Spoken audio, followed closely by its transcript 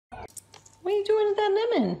What are you doing with that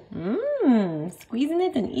lemon? Mmm, squeezing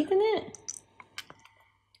it and eating it.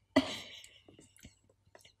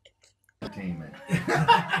 Entertainment.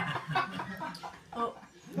 Oh.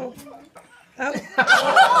 Oh.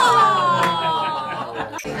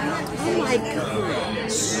 Oh my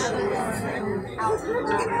gosh.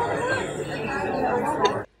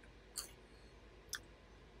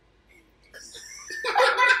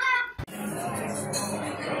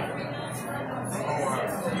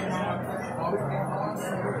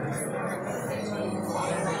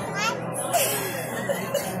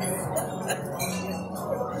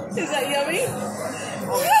 Is that yummy?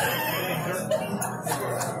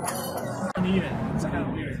 Uneven. It's kind of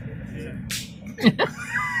weird.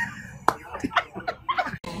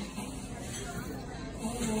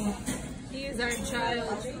 He is our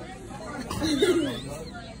child.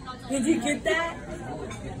 Did you get that?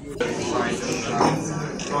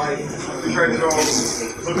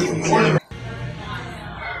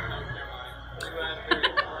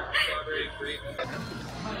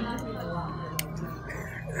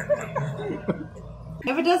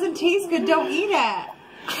 If it doesn't taste good, don't eat it.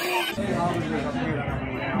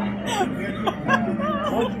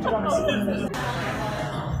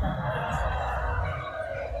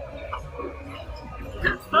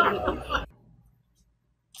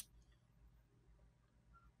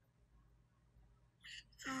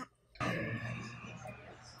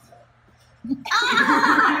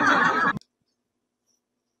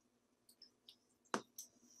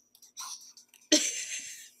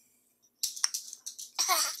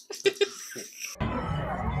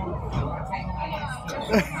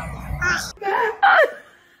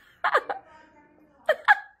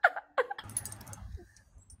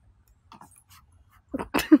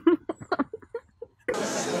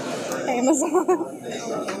 Amazon.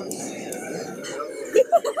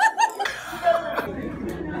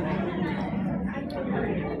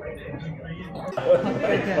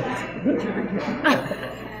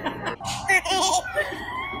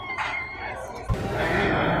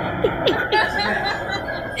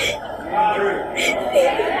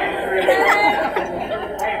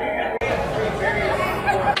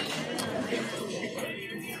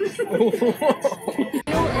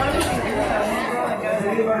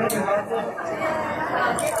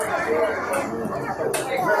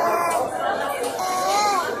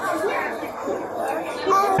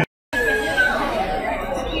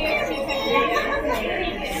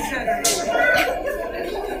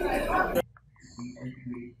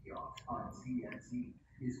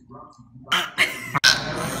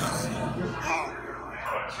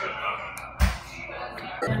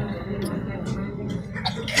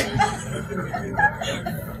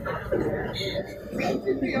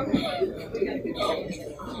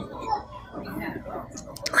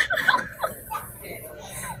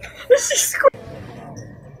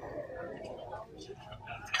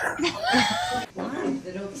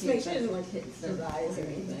 Just make sure it doesn't like hit his eyes or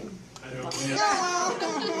anything.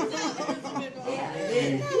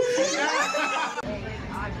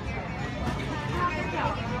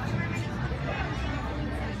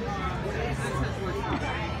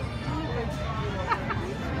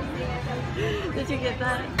 Did you get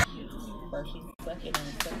that? Or she sucked it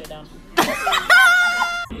and sucked it down.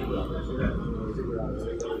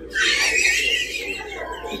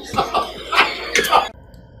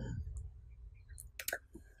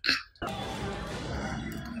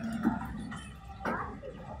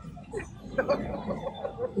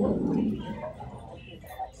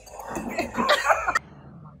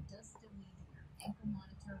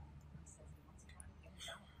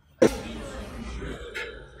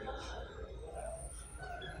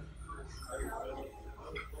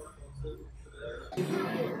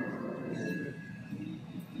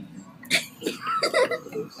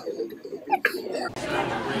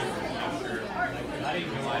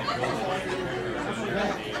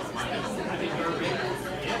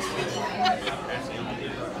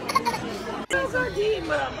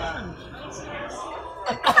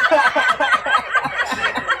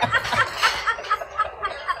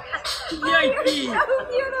 Yikes! So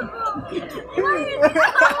beautiful! Why is it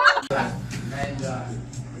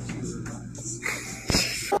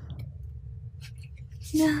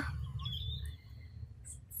no.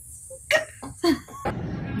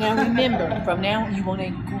 Now remember, from now on you want a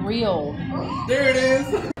grilled. There it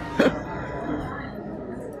is!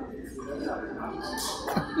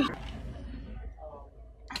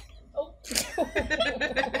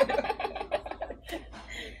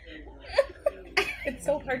 It's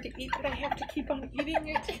so hard to eat, but I have to keep on eating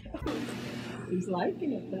it. He's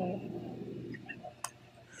liking it though.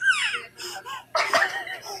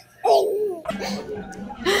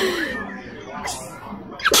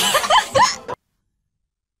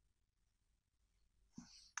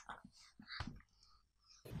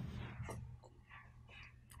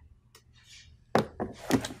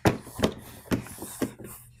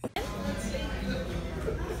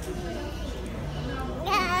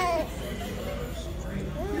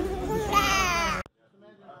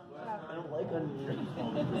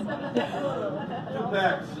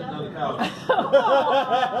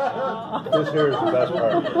 This here is the best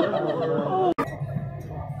part.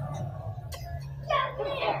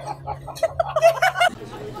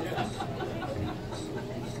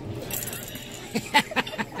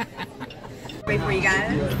 Wait for you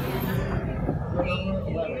guys.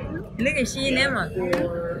 Look at she and Emma.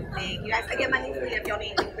 Thank you guys. I get my new food if y'all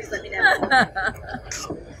need. Please let me know.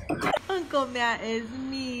 Uncle Matt is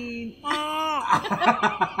mean.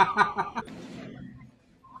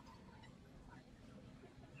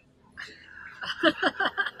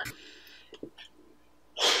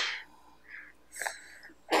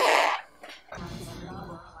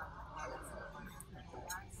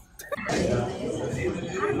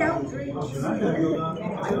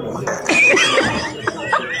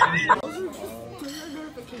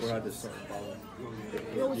 We're at this sort of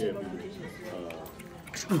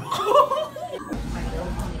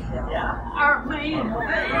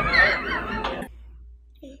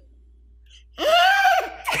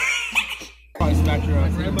Smack your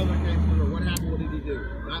eyes. Grandmother came through. What happened? What did he do?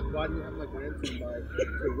 Not why do you have like ransom by?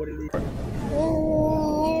 So what did he do?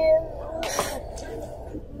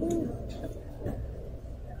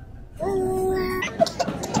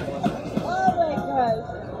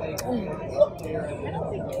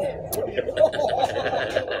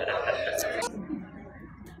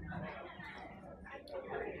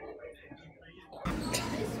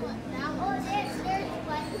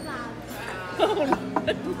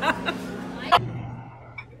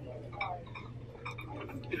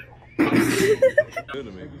 Good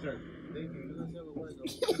to me.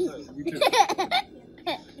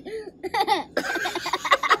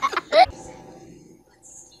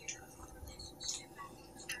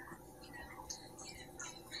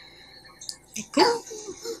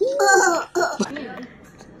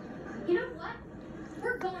 You know what?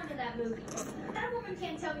 We're going to that movie. That woman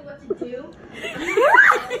can't tell me what to do.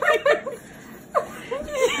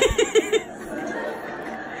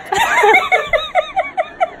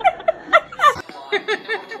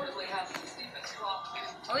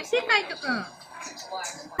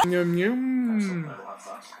 Yum yum.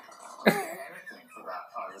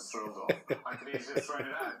 I could easily have thrown it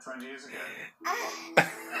out 20 years ago.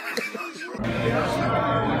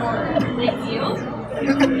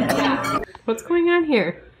 What's going on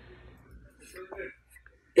here?